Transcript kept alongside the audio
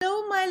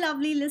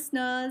lovely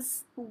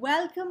listeners.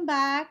 Welcome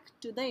back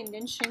to the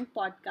Indian Shrink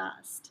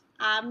podcast.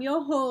 I'm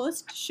your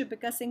host,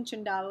 Shubhika Singh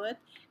Chundawat,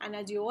 and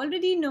as you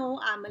already know,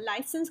 I'm a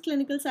licensed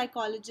clinical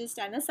psychologist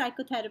and a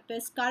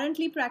psychotherapist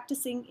currently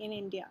practicing in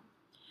India.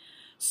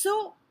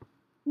 So,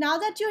 now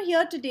that you're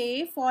here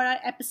today for our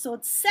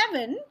episode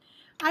 7,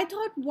 I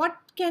thought, what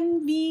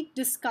can we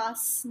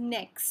discuss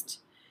next?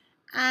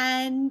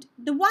 And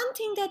the one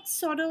thing that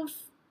sort of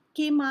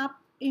came up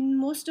in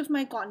most of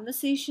my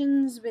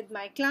conversations with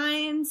my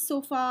clients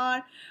so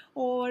far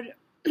or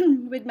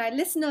with my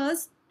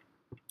listeners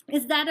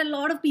is that a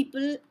lot of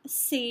people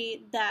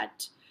say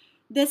that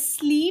their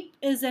sleep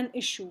is an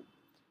issue.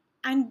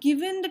 And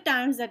given the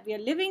times that we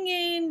are living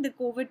in, the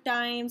COVID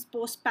times,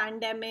 post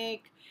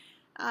pandemic,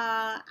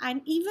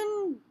 and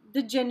even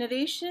the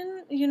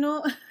generation,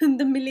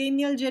 the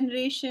millennial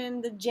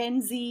generation, the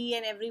Gen Z,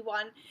 and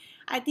everyone,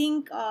 I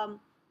think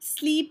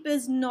sleep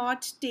is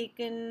not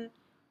taken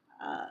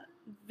uh,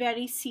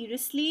 very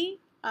seriously.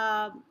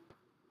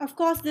 Of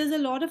course, there's a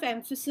lot of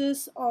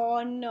emphasis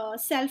on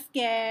self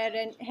care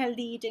and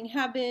healthy eating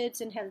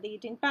habits and healthy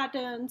eating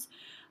patterns,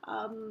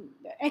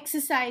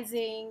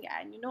 exercising,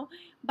 and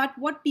but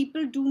what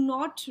people do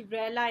not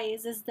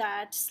realize is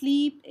that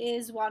sleep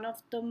is one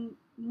of the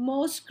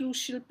most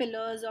crucial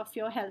pillars of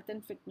your health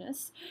and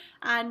fitness.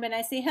 And when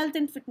I say health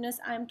and fitness,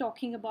 I'm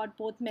talking about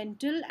both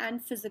mental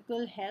and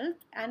physical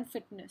health and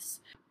fitness.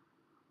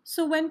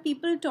 So, when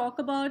people talk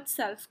about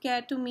self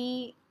care to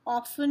me,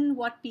 often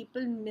what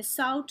people miss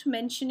out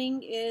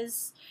mentioning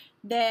is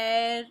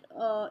their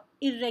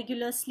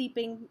irregular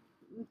sleeping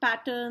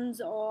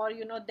patterns or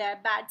their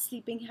bad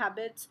sleeping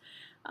habits,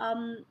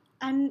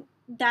 and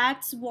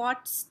that's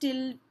what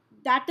still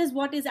that is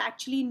what is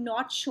actually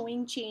not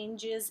showing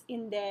changes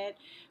in their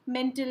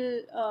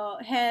mental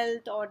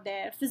health or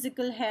their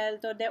physical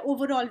health or their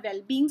overall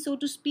well-being, so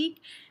to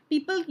speak.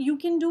 People, you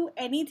can do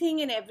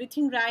anything and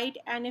everything right,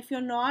 and if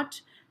you're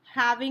not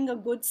having a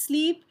good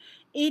sleep,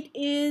 it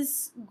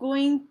is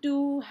going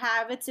to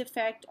have its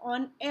effect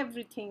on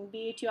everything,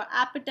 be it your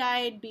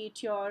appetite, be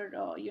it your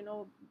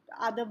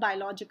other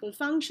biological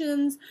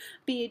functions,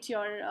 be it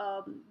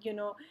your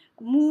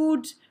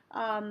mood,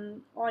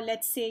 or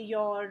let's say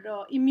your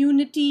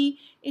immunity.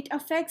 It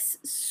affects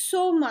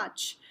so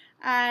much.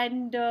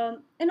 And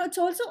it's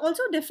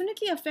also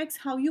definitely affects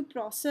how you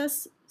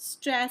process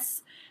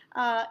stress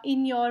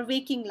in your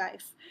waking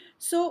life.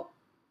 So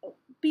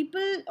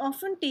people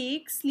often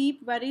take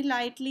sleep very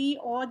lightly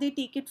or they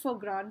take it for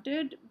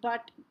granted,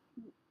 but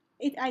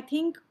I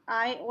think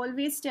I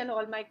always tell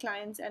all my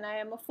clients, and I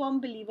am a firm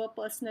believer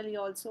personally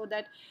also,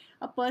 that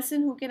a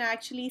person who can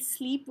actually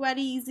sleep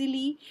very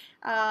easily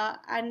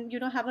and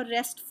have a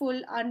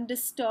restful,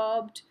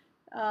 undisturbed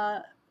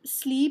uh,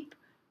 sleep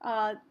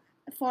uh,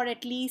 for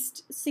at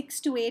least 6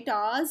 to 8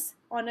 hours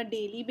on a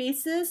daily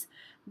basis,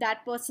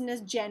 that person is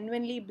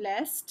genuinely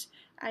blessed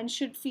and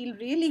should feel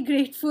really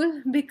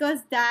grateful, because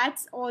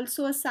that's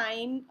also a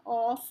sign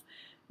of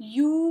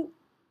you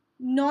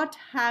not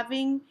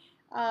having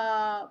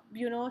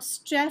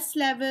stress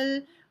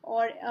level,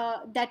 or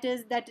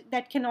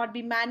that cannot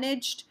be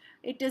managed.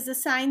 It is a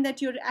sign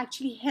that you're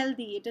actually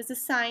healthy. It is a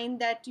sign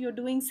that you're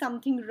doing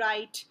something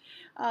right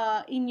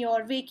in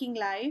your waking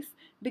life,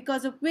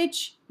 because of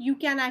which you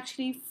can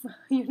actually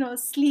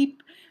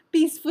sleep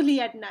peacefully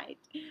at night.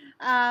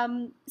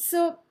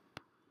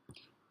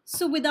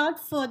 So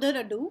without further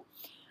ado,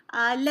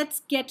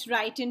 let's get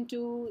right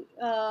into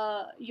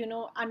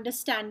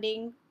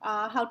understanding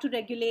how to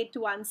regulate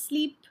one's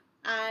sleep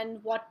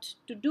and what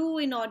to do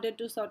in order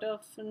to sort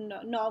of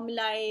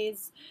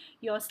normalize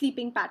your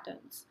sleeping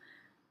patterns.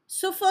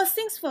 So first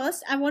things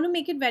first, I want to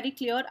make it very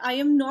clear, I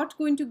am not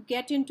going to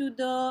get into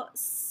the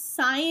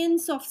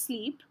science of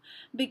sleep,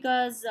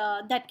 because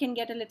that can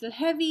get a little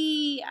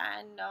heavy,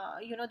 and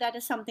that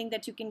is something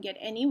that you can get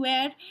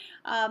anywhere.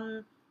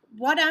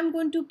 What I'm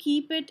going to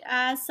keep it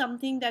as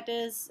something that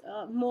is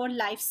more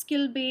life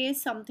skill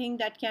based, something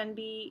that can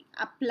be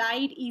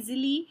applied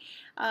easily,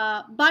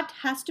 but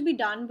has to be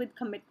done with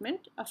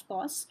commitment, of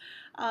course.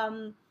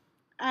 Um,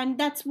 and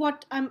that's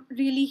what I'm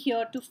really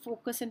here to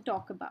focus and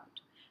talk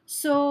about.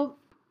 So,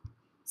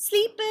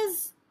 sleep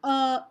is,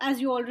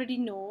 as you already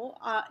know,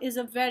 is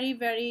a very,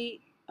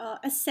 very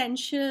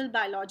essential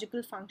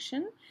biological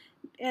function.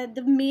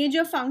 The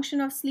major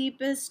function of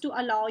sleep is to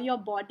allow your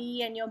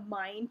body and your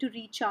mind to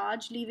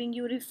recharge, leaving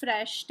you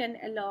refreshed and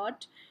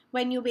alert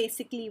when you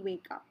basically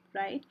wake up,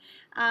 right?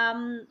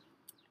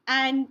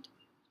 And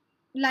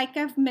like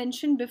I've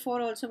mentioned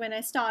before also when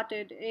I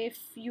started, if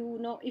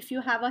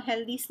you have a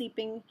healthy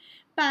sleeping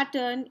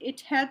pattern,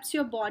 it helps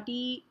your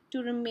body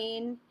to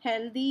remain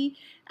healthy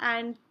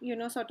and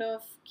sort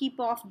of keep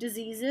off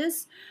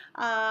diseases.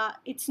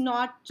 It's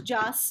not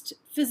just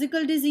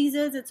physical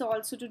diseases, it's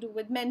also to do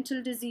with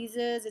mental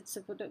diseases, it's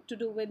to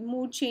do with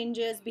mood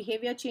changes,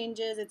 behavior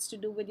changes, it's to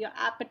do with your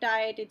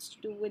appetite, it's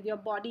to do with your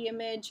body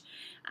image.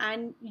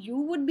 And you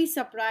would be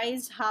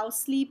surprised how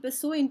sleep is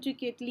so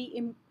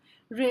intricately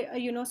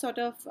sort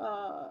of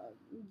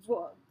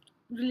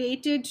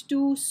related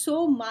to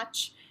so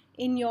much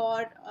in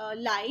your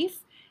life.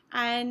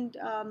 And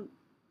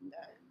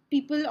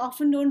people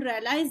often don't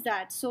realize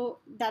that. So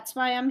that's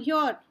why I'm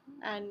here,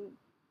 and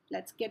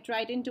let's get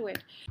right into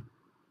it.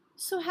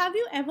 So, have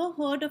you ever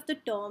heard of the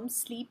term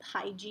sleep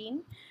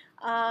hygiene?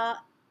 Uh,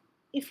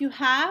 if you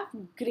have,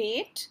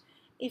 great.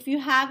 If you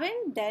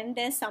haven't, then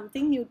there's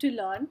something new to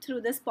learn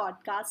through this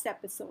podcast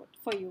episode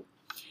for you.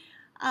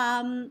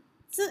 Um,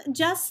 so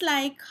just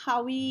like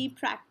how we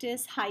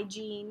practice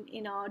hygiene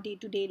in our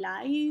day-to-day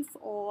life,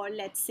 or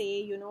let's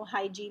say,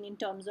 hygiene in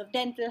terms of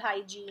dental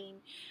hygiene,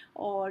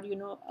 or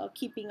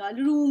keeping our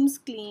rooms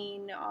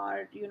clean,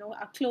 or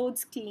our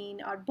clothes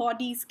clean, our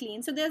bodies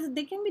clean. So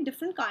there can be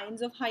different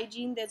kinds of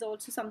hygiene. There's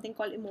also something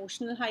called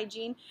emotional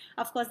hygiene.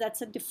 Of course,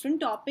 that's a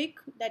different topic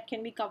that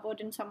can be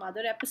covered in some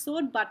other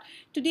episode, but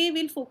today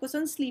we'll focus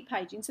on sleep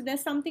hygiene. So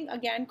there's something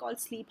again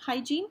called sleep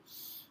hygiene.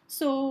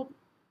 So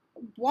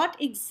what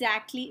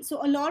exactly,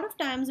 so a lot of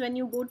times when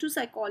you go to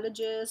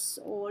psychologists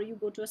or you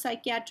go to a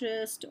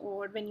psychiatrist,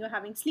 or when you're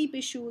having sleep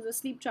issues or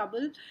sleep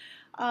trouble,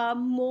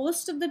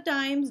 most of the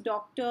times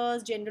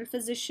doctors, general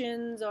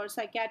physicians, or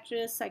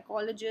psychiatrists,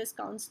 psychologists,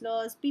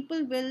 counselors,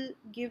 people will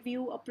give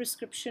you a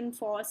prescription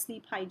for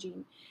sleep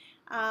hygiene.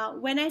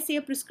 When I say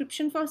a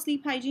prescription for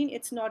sleep hygiene,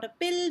 it's not a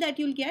pill that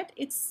you'll get.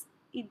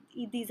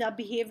 These are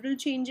behavioral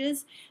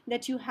changes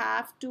that you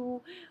have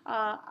to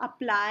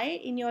apply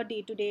in your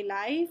day-to-day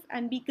life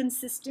and be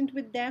consistent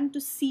with them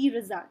to see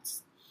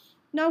results.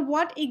 Now,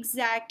 what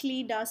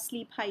exactly does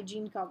sleep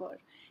hygiene cover?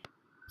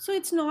 So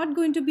it's not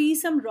going to be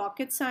some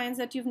rocket science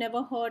that you've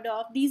never heard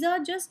of. These are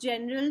just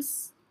general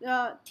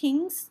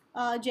things,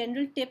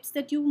 general tips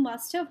that you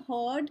must have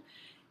heard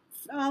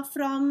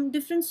from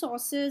different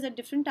sources at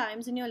different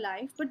times in your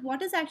life. But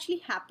what is actually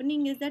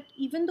happening is that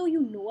even though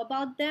you know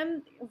about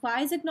them,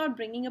 why is it not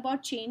bringing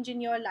about change in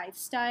your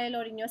lifestyle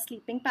or in your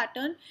sleeping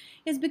pattern?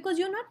 Is because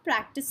you're not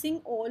practicing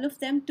all of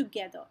them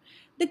together.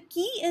 The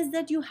key is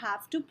that you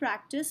have to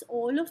practice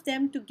all of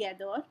them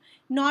together,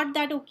 not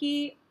that,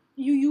 okay,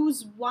 you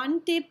use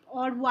one tip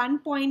or one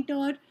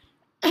pointer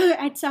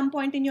at some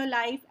point in your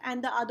life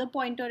and the other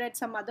pointer at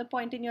some other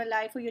point in your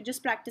life, or you're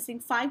just practicing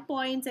 5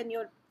 points and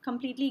you're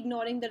completely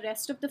ignoring the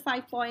rest of the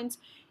 5 points.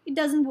 It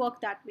doesn't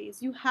work that way.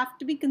 You have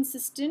to be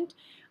consistent,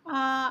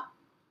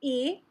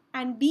 A,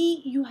 and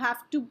B, you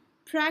have to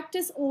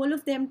practice all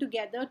of them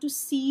together to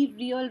see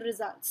real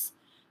results.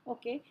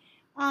 Okay.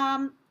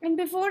 And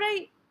before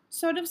I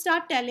sort of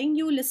start telling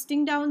you,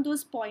 listing down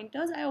those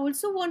pointers, I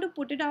also want to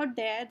put it out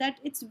there that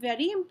it's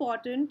very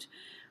important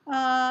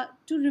to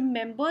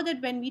remember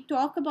that when we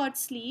talk about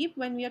sleep,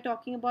 when we are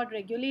talking about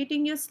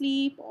regulating your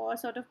sleep or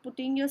sort of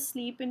putting your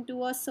sleep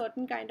into a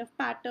certain kind of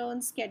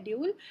pattern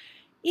schedule,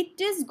 it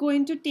is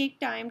going to take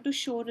time to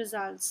show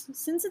results.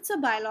 Since it's a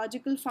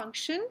biological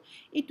function,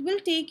 it will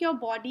take your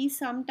body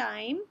some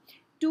time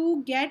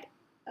to get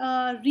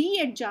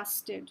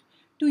readjusted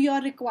to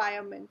your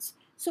requirements.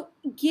 So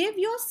give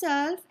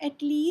yourself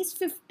at least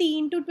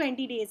 15 to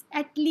 20 days.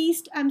 At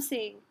least, I'm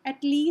saying,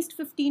 at least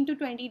 15 to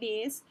 20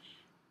 days.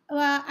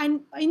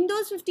 And in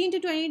those 15 to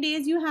 20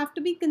 days, you have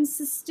to be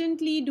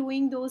consistently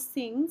doing those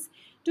things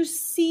to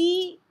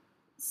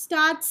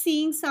start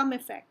seeing some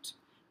effect.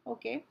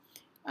 Okay.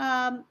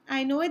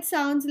 I know it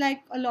sounds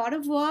like a lot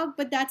of work,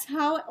 but that's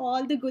how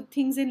all the good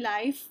things in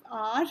life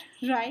are,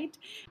 right?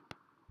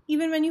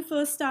 Even when you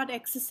first start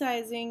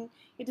exercising,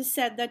 it is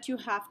said that you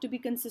have to be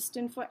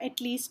consistent for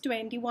at least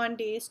 21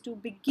 days to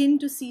begin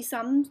to see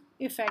some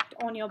effect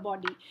on your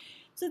body.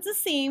 So it's the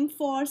same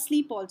for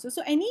sleep also.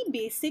 So any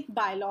basic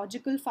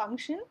biological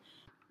function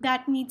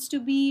that needs to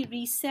be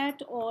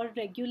reset or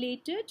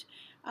regulated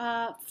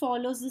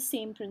follows the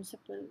same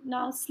principle.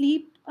 Now,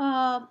 sleep,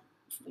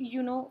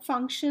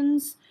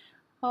 functions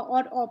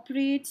or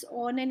operates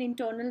on an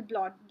internal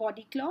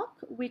body clock,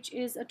 which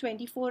is a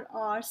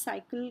 24-hour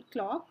cycle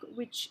clock,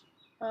 which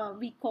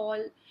we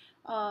call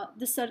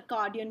the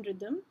circadian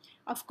rhythm.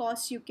 Of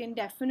course, you can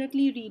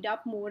definitely read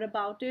up more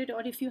about it,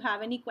 or if you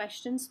have any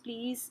questions,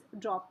 please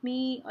drop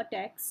me a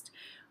text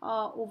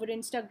over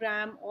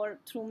Instagram or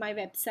through my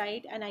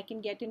website, and I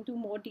can get into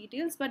more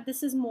details. But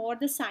this is more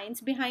the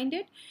science behind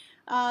it.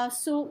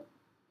 So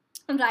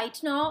right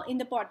now in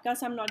the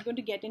podcast, I'm not going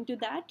to get into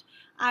that.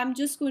 I'm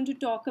just going to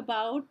talk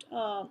about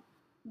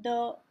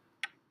the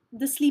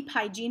the sleep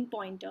hygiene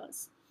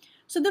pointers.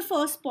 So the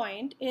first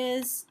point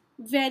is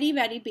very,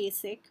 very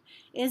basic,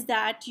 is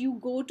that you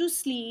go to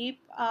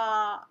sleep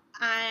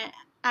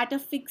at a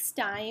fixed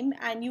time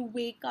and you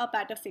wake up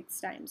at a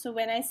fixed time. So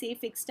when I say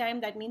fixed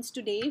time, that means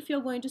today if you're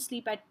going to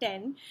sleep at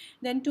 10,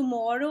 then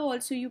tomorrow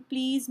also you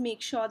please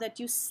make sure that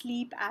you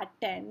sleep at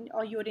 10,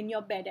 or you're in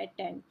your bed at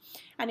 10.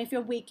 And if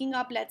you're waking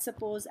up, let's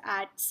suppose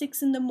at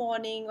 6 in the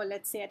morning, or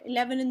let's say at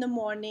 11 in the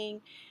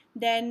morning,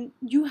 then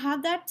you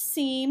have that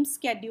same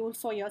schedule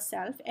for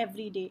yourself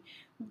every day.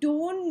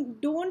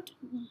 Don't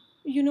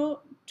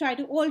try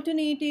to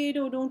alternate it,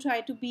 or don't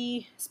try to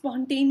be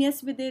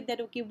spontaneous with it, that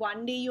okay,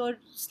 one day you're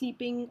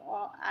sleeping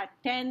at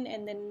 10,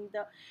 and then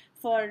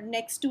for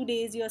next 2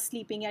 days you're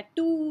sleeping at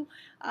 2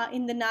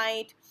 in the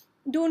night.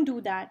 don't do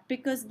that,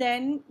 because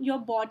then your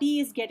body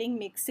is getting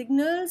mixed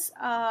signals,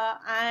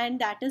 and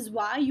that is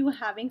why you're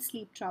having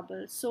sleep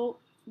trouble. So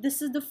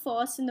this is the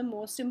first and the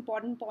most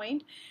important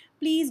point.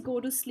 Please go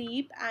to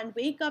sleep and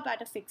wake up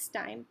at a fixed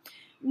time.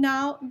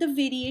 Now the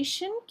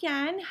variation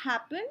can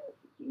happen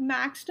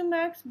max to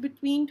max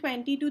between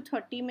 20 to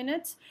 30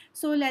 minutes.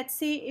 So let's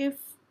say if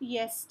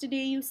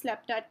yesterday you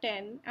slept at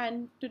 10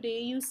 and today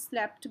you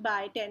slept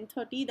by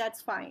 10:30,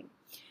 that's fine,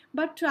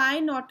 but try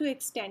not to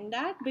extend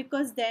that,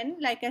 because then,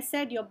 like I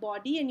said, your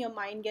body and your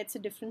mind gets a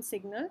different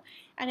signal,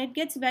 and it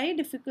gets very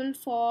difficult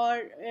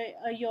for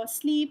your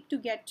sleep to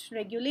get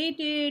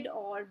regulated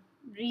or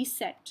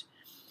reset.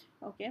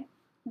 Okay,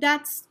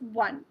 that's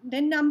one.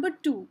 Then number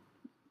two,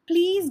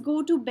 please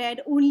go to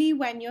bed only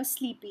when you're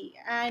sleepy.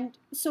 And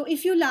so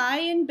if you lie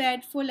in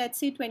bed for, let's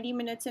say, 20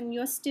 minutes and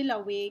you're still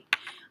awake,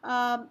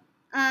 um,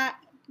 uh,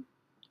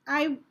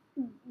 I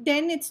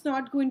then it's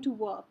not going to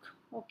work.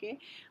 Okay,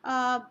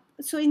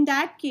 so in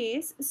that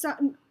case,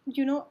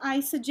 I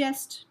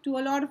suggest to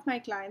a lot of my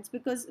clients,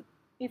 because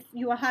if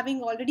you are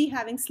already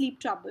having sleep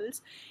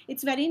troubles,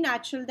 it's very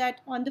natural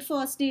that on the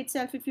first day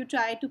itself, if you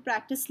try to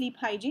practice sleep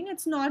hygiene,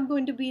 it's not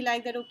going to be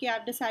like that, okay,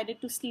 I've decided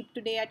to sleep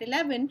today at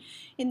 11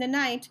 in the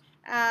night,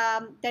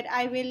 that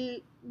I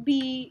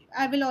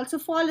will also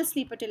fall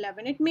asleep at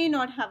 11. It may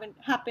not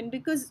happen,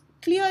 because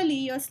clearly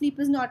your sleep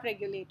is not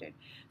regulated.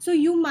 So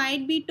you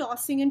might be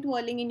tossing and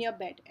twirling in your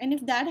bed. And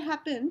if that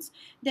happens,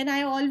 then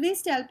I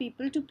always tell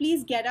people to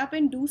please get up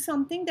and do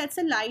something that's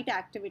a light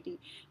activity.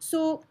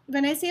 So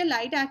when I say a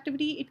light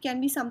activity, it can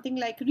be something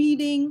like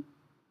reading.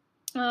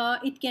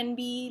 It can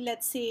be,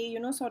 let's say,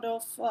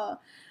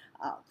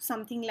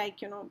 something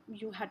like,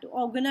 you had to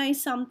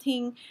organize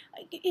something.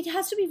 It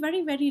has to be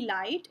very, very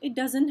light. It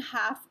doesn't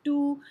have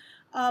to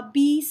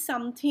be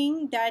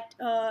something that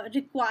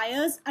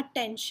requires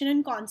attention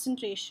and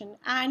concentration.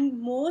 And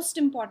most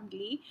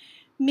importantly,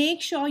 make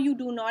sure you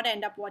do not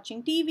end up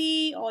watching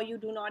TV, or you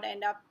do not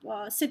end up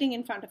sitting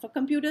in front of a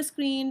computer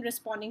screen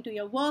responding to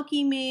your work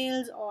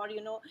emails, or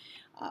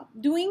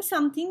doing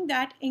something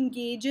that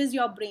engages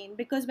your brain.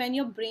 Because when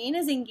your brain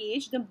is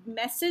engaged, the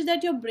message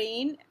that your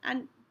brain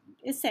and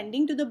is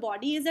sending to the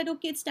body is that,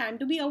 okay, it's time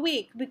to be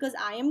awake because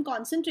I am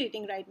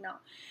concentrating right now.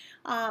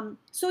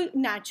 So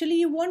naturally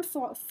you won't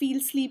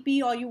feel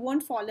sleepy, or you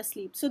won't fall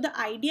asleep. So the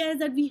idea is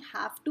that we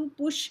have to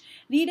push.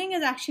 Reading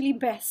is actually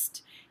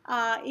best,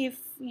 if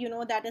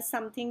that is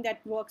something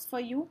that works for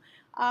you.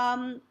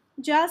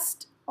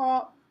 Just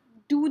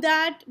do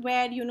that,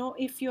 where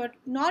if you're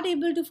not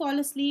able to fall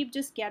asleep,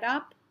 just get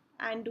up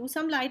and do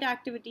some light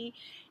activity.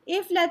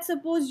 If, let's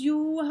suppose,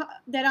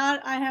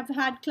 I have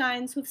had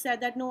clients who've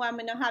said that, no, I'm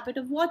in a habit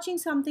of watching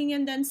something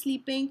and then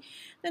sleeping,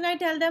 then I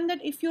tell them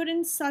that if you're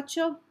in such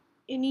a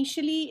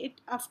initially,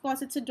 it of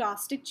course it's a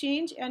drastic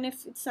change, and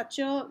if it's such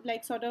a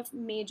like sort of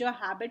major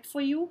habit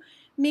for you,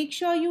 make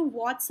sure you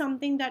watch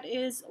something that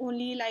is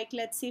only like,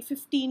 let's say,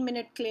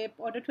 15-minute clip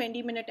or a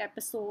 20-minute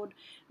episode.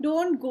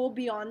 Don't go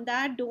beyond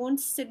that. Don't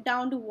sit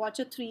down to watch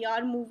a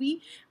 3-hour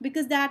movie,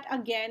 because that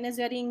again is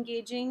very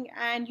engaging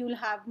and you'll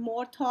have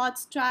more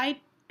thoughts. Try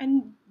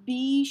and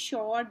be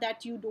sure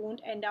that you don't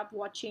end up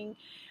watching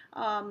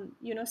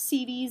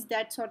series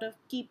that sort of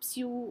keeps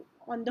you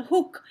on the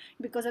hook.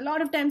 Because a lot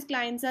of times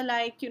clients are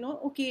like,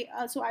 okay,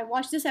 so I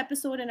watched this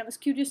episode and I was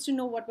curious to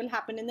know what will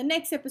happen in the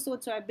next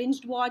episode, so I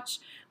binged watch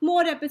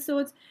more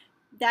episodes.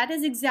 That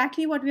is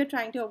exactly what we are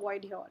trying to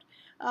avoid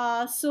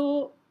here.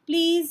 So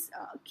please,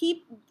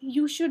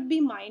 you should be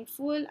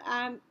mindful.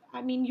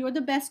 I mean, you're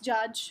the best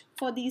judge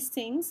for these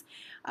things,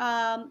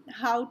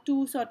 how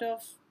to sort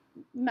of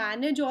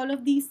manage all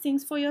of these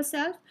things for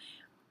yourself.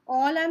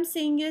 All I'm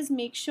saying is,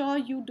 make sure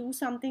you do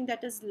something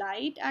that is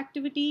light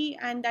activity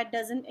and that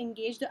doesn't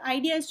engage. The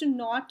idea is to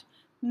not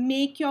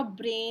make your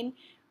brain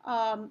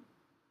um,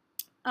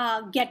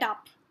 get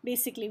up.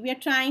 Basically, we are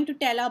trying to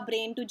tell our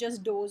brain to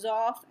just doze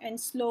off and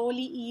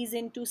slowly ease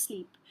into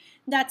sleep.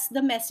 That's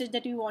the message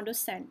that we want to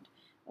send.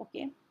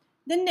 Okay.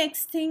 The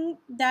next thing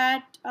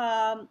that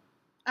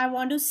I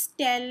want to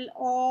tell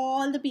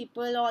all the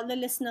people, all the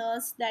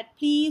listeners, that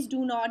please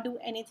do not do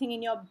anything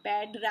in your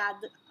bed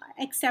rather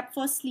except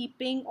for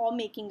sleeping or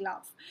making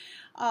love.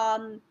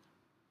 Um,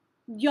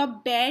 your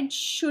bed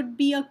should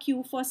be a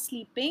cue for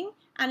sleeping,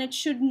 and it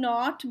should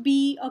not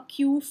be a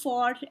cue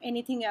for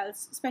anything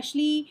else,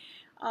 especially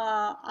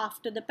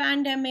after the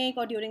pandemic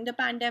or during the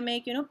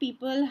pandemic.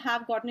 People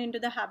have gotten into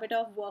the habit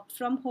of work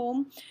from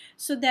home.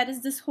 So there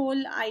is this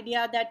whole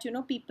idea that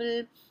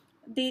people,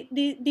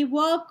 they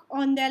work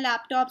on their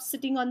laptops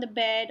sitting on the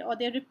bed, or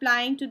they're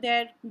replying to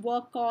their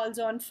work calls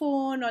on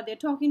phone, or they're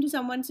talking to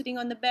someone sitting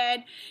on the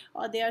bed,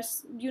 or they're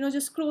just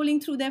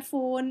scrolling through their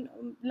phone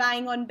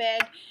lying on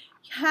bed.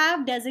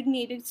 Have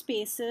designated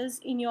spaces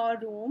in your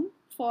room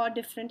for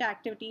different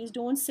activities.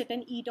 Don't sit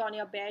and eat on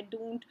your bed.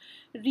 Don't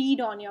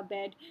read on your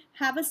bed.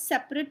 Have a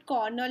separate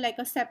corner, like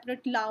a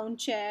separate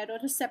lounge chair, or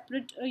a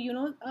separate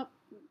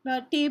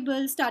a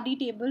table, study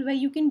table, where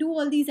you can do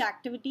all these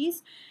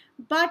activities.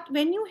 But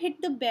when you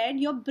hit the bed,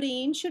 your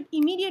brain should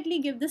immediately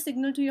give the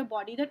signal to your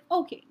body that,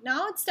 okay,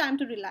 now it's time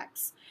to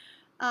relax.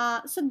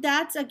 So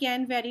that's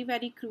again very,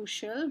 very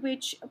crucial,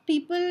 which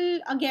people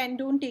again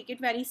don't take it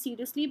very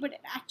seriously, but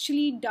it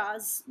actually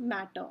does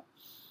matter.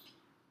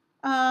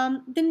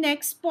 The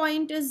next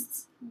point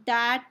is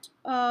that,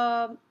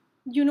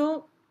 you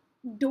know,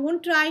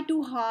 don't try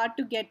too hard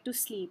to get to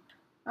sleep.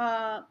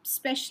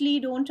 Especially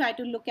don't try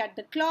to look at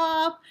the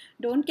clock,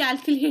 don't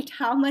calculate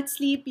how much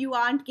sleep you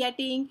aren't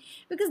getting,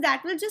 because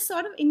that will just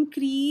sort of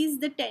increase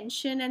the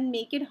tension and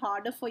make it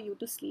harder for you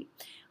to sleep.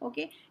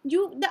 Okay,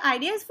 the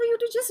idea is for you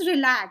to just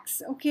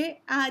relax.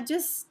 Okay,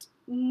 just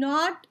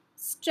not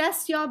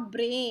stress your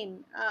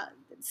brain.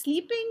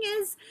 Sleeping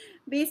is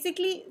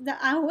basically the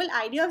whole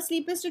idea of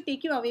sleep is to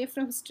take you away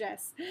from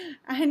stress.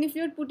 And if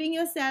you're putting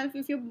yourself,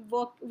 if you're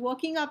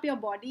working up your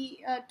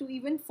body to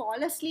even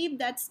fall asleep,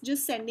 that's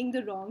just sending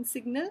the wrong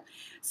signal.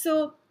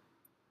 So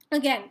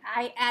again,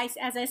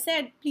 as I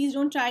said, please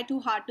don't try too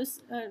hard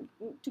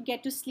to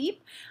get to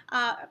sleep.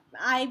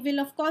 I will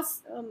of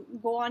course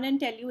go on and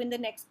tell you in the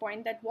next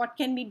point that what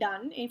can be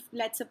done if,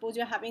 let's suppose,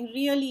 you're having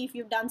really, if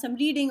you've done some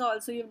reading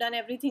also, you've done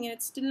everything and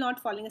it's still not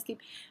falling asleep.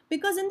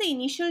 Because in the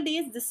initial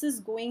days this is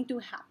going to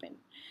happen.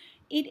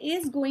 It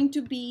is going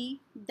to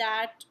be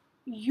that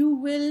you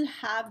will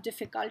have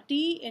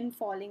difficulty in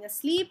falling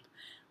asleep.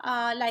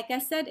 Like I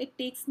said, it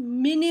takes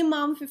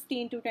minimum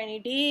 15 to 20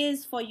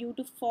 days for you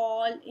to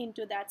fall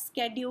into that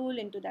schedule,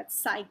 into that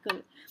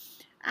cycle.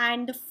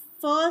 And the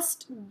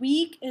first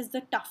week is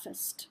the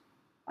toughest.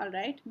 All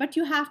right. But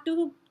you have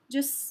to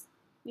just,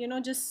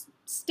 just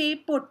stay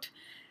put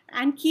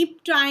and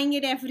keep trying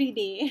it every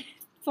day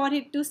for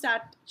it to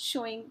start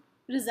showing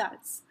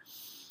results.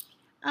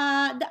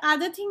 The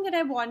other thing that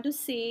I want to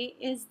say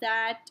is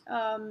that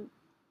um,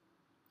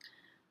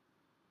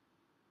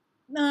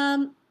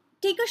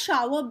 take a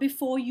shower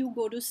before you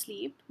go to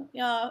sleep.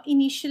 In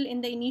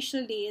the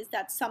initial days,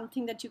 that's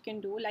something that you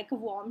can do, like a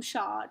warm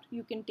shower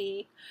you can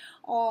take,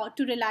 or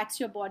to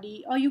relax your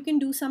body, or you can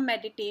do some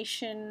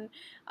meditation,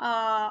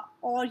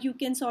 or you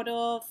can sort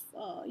of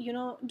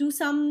do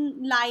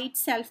some light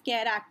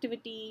self-care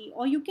activity,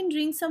 or you can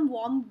drink some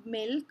warm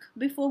milk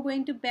before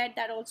going to bed.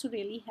 That also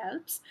really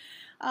helps.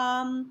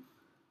 Um,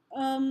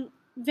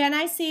 when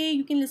I say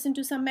you can listen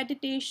to some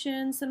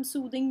meditation, some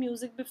soothing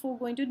music before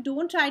going to,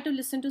 don't try to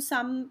listen to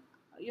some,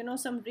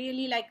 some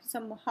really like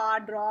some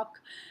hard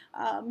rock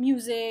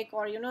music,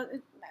 or,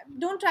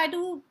 don't try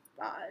to,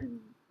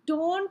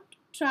 don't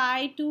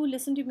try to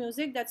listen to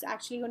music that's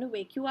actually going to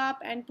wake you up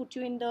and put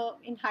you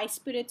in high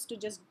spirits to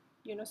just,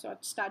 sort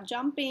of start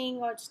jumping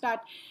or start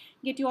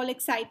get you all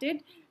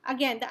excited.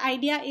 Again, the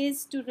idea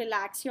is to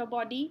relax your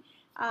body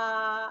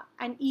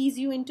and ease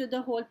you into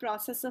the whole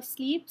process of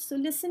sleep. So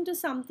listen to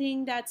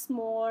something that's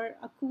more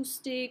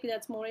acoustic,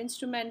 that's more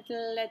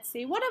instrumental, let's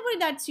say, whatever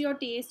that's your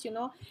taste,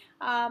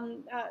 I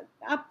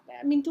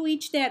mean, to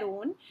each their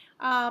own.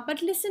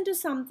 But listen to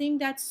something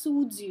that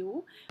soothes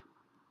you.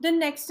 The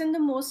next and the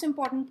most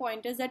important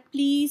point is that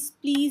please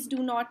do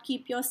not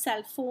keep your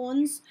cell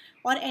phones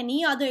or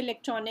any other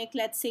electronic,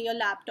 let's say your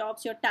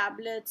laptops, your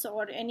tablets,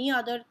 or any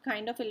other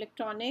kind of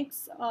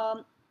electronics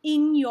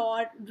in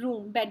your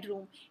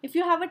bedroom. If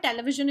you have a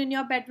television in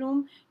your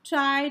bedroom,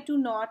 try to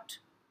not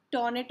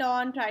turn it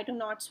on, try to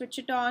not switch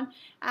it on.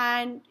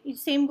 And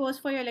same goes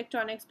for your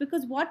electronics,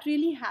 because what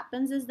really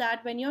happens is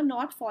that when you're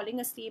not falling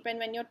asleep and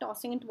when you're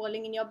tossing and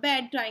twirling in your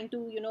bed trying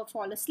to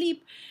fall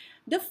asleep,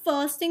 the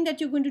first thing that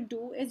you're going to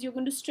do is you're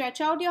going to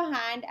stretch out your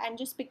hand and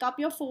just pick up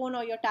your phone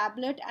or your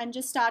tablet and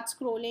just start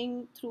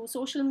scrolling through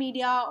social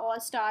media, or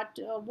start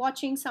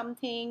watching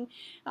something,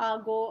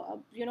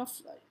 go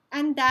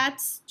and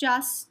that's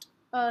just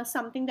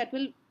something that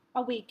will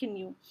awaken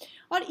you.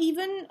 Or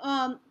even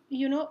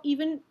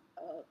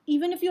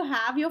even if you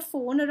have your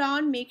phone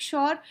around, make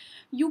sure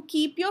you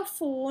keep your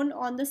phone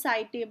on the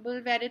side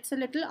table where it's a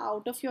little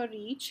out of your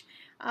reach,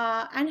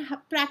 and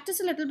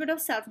practice a little bit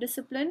of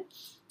self-discipline.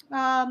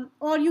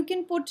 Or you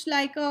can put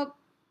like a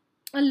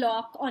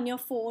lock on your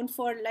phone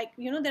for, like,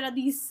 there are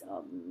these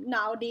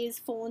nowadays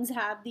phones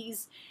have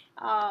these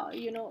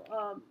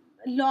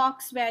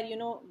locks where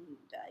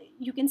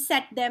you can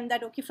set them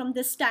that, okay, from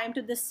this time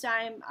to this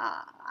time,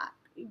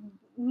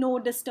 no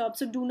disturb,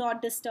 so do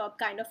not disturb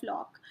kind of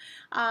lock.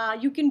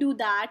 You can do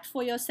that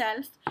for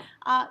yourself.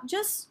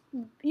 Just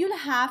you'll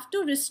have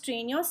to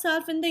restrain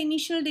yourself in the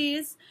initial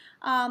days,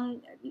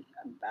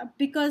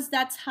 because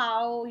that's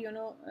how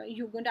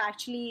you're going to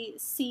actually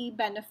see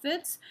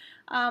benefits.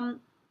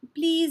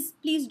 Please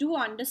do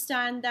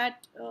understand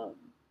that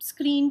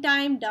screen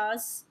time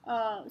does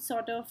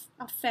sort of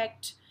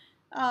affect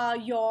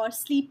your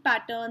sleep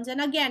patterns.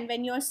 And again,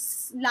 when you're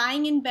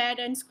lying in bed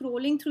and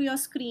scrolling through your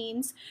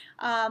screens,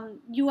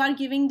 you are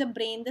giving the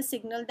brain the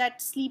signal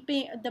that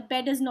sleeping, the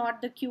bed is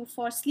not the cue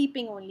for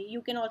sleeping only.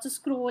 You can also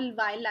scroll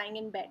while lying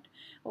in bed.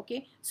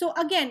 Okay, so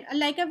again,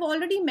 like I've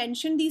already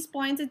mentioned these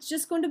points, it's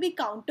just going to be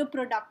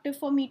counterproductive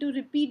for me to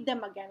repeat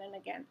them again and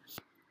again.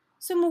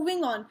 So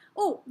moving on.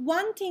 Oh,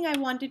 one thing I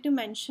wanted to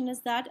mention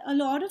is that a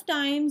lot of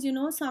times,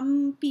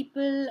 some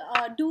people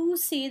do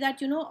say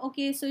that,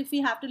 okay, so if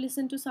we have to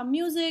listen to some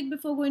music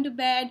before going to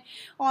bed,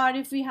 or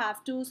if we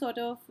have to sort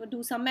of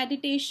do some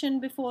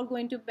meditation before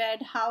going to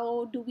bed,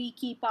 how do we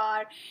keep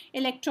our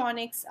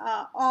electronics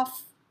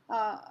off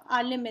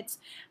our limits?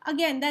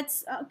 Again,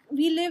 that's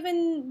we live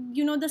in,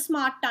 the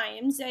smart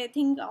times. I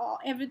think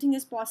everything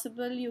is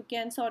possible. You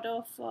can sort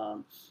of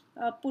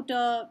put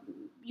a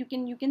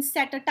you can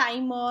set a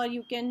timer.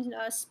 You can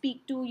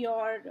speak to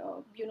your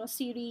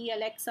Siri,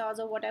 Alexas,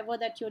 or whatever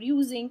that you're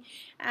using,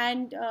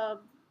 and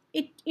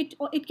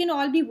it can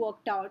all be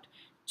worked out.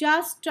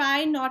 Just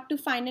try not to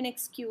find an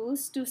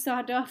excuse to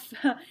sort of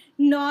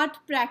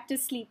not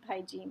practice sleep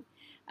hygiene.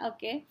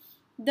 Okay.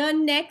 The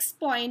next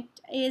point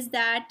is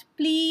that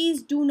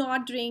please do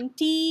not drink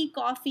tea,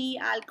 coffee,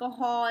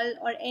 alcohol,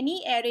 or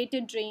any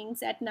aerated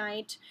drinks at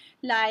night,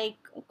 like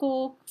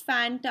Coke,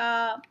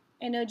 Fanta,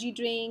 energy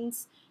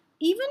drinks,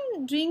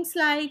 even drinks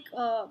like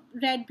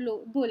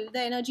Bull, the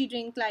energy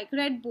drink like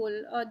Red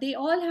Bull. They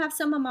all have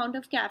some amount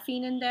of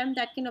caffeine in them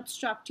that can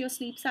obstruct your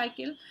sleep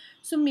cycle.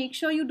 So make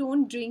sure you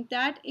don't drink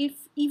that. If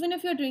even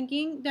if you're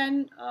drinking,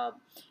 then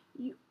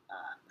you,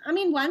 I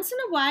mean, once in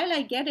a while,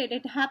 I get it.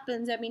 It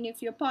happens. I mean,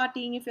 if you're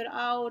partying, if you're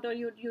out, or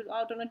you're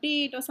out on a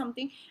date or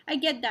something, I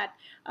get that.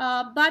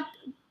 But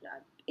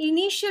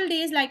initial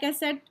days, like I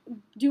said,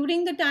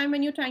 during the time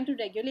when you're trying to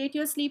regulate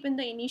your sleep in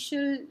the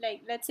initial,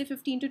 like let's say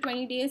 15 to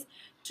 20 days,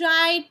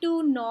 try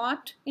to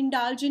not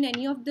indulge in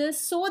any of this,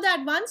 so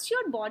that once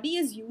your body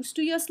is used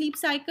to your sleep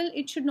cycle,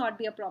 it should not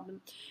be a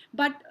problem.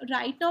 But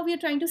right now we are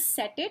trying to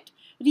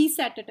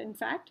reset it, in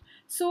fact.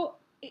 So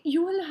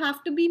you will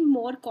have to be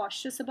more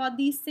cautious about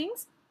these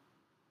things.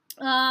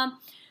 um,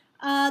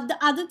 the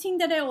other thing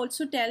that I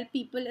also tell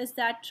people is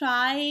that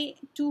try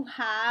to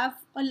have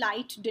a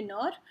light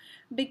dinner,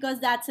 because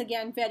that's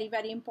again very,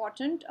 very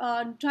important.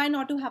 Try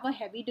not to have a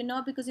heavy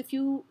dinner, because if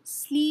you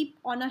sleep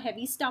on a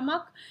heavy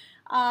stomach,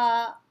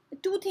 uh,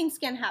 two things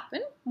can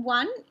happen.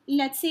 One,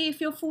 let's say if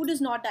your food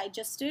is not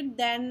digested,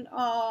 then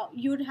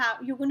you're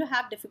going to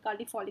have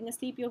difficulty falling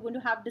asleep. You're going to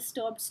have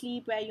disturbed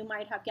sleep, where you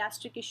might have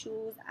gastric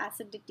issues,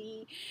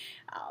 acidity,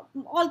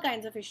 all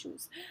kinds of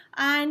issues.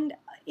 And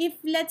if,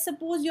 let's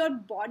suppose, your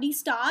body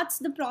starts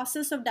the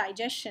process of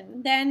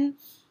digestion, then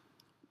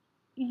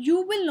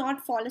you will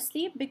not fall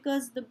asleep,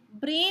 because the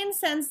brain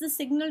sends the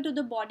signal to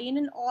the body in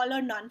an all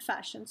or none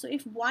fashion. So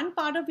if one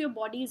part of your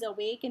body is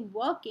awake and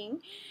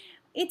working,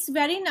 it's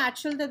very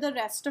natural that the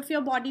rest of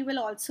your body will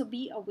also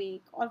be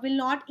awake or will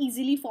not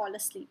easily fall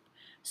asleep.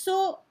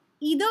 So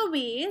either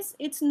ways,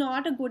 it's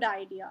not a good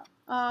idea.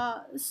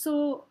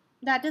 So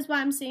that is why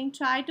I'm saying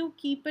try to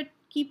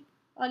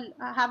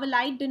have a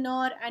light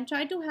dinner, and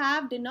try to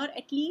have dinner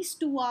at least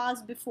 2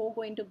 hours before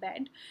going to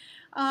bed.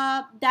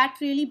 That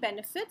really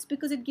benefits,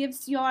 because it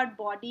gives your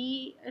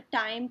body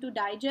time to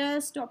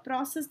digest or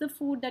process the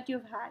food that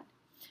you've had.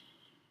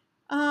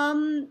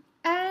 And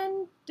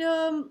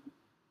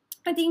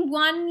I think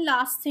one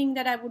last thing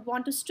that I would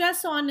want to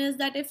stress on is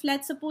that if,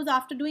 let's suppose,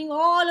 after doing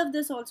all of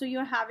this also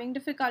you're having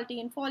difficulty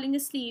in falling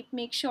asleep,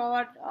 make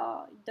sure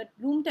the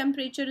room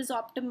temperature is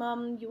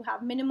optimum, you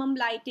have minimum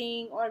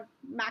lighting or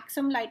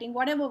maximum lighting,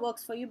 whatever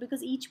works for you,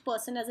 because each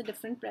person has a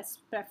different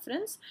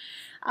preference.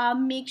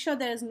 Make sure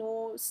there is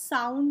no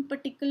sound,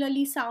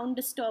 particularly sound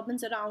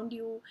disturbance around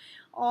you.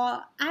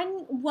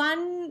 And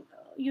one,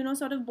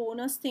 sort of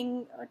bonus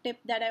thing, tip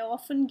that I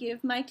often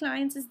give my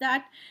clients is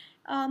that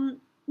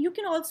you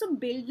can also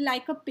build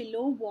like a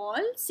pillow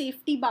wall,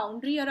 safety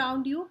boundary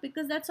around you,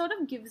 because that sort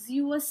of gives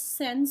you a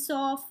sense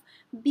of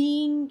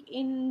being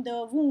in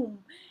the womb,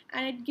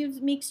 and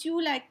makes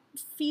you like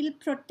feel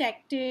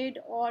protected,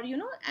 or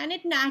and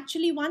it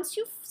naturally, once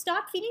you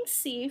start feeling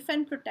safe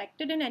and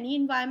protected in any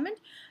environment,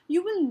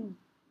 you will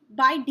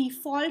by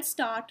default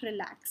start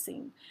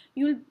relaxing.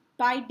 You'll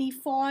by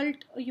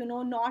default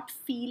not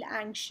feel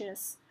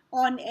anxious,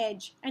 on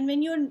edge. And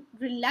when you're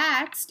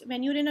relaxed,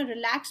 when you're in a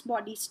relaxed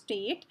body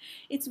state,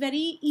 it's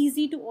very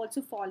easy to also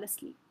fall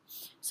asleep.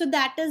 So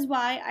that is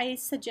why I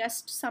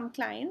suggest some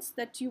clients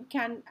that you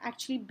can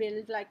actually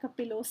build like a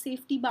pillow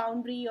safety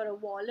boundary or a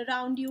wall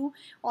around you,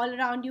 all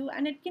around you,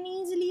 and it can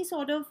easily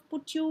sort of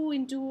put you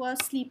into a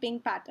sleeping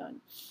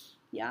pattern.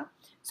 Yeah.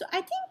 So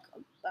I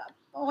think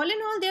all in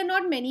all, there are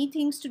not many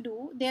things to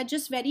do. They are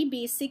just very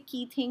basic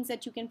key things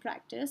that you can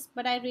practice.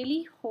 But I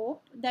really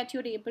hope that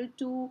you're able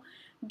to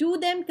do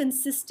them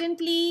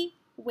consistently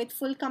with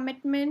full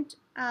commitment,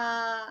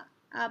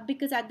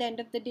 because at the end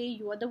of the day,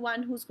 you are the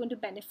one who's going to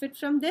benefit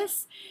from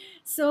this.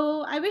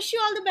 So I wish you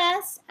all the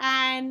best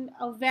and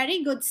a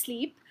very good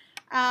sleep,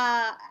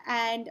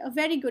 and a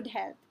very good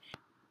health.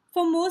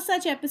 For more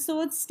such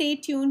episodes, stay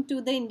tuned to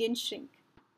The Indian Shrink.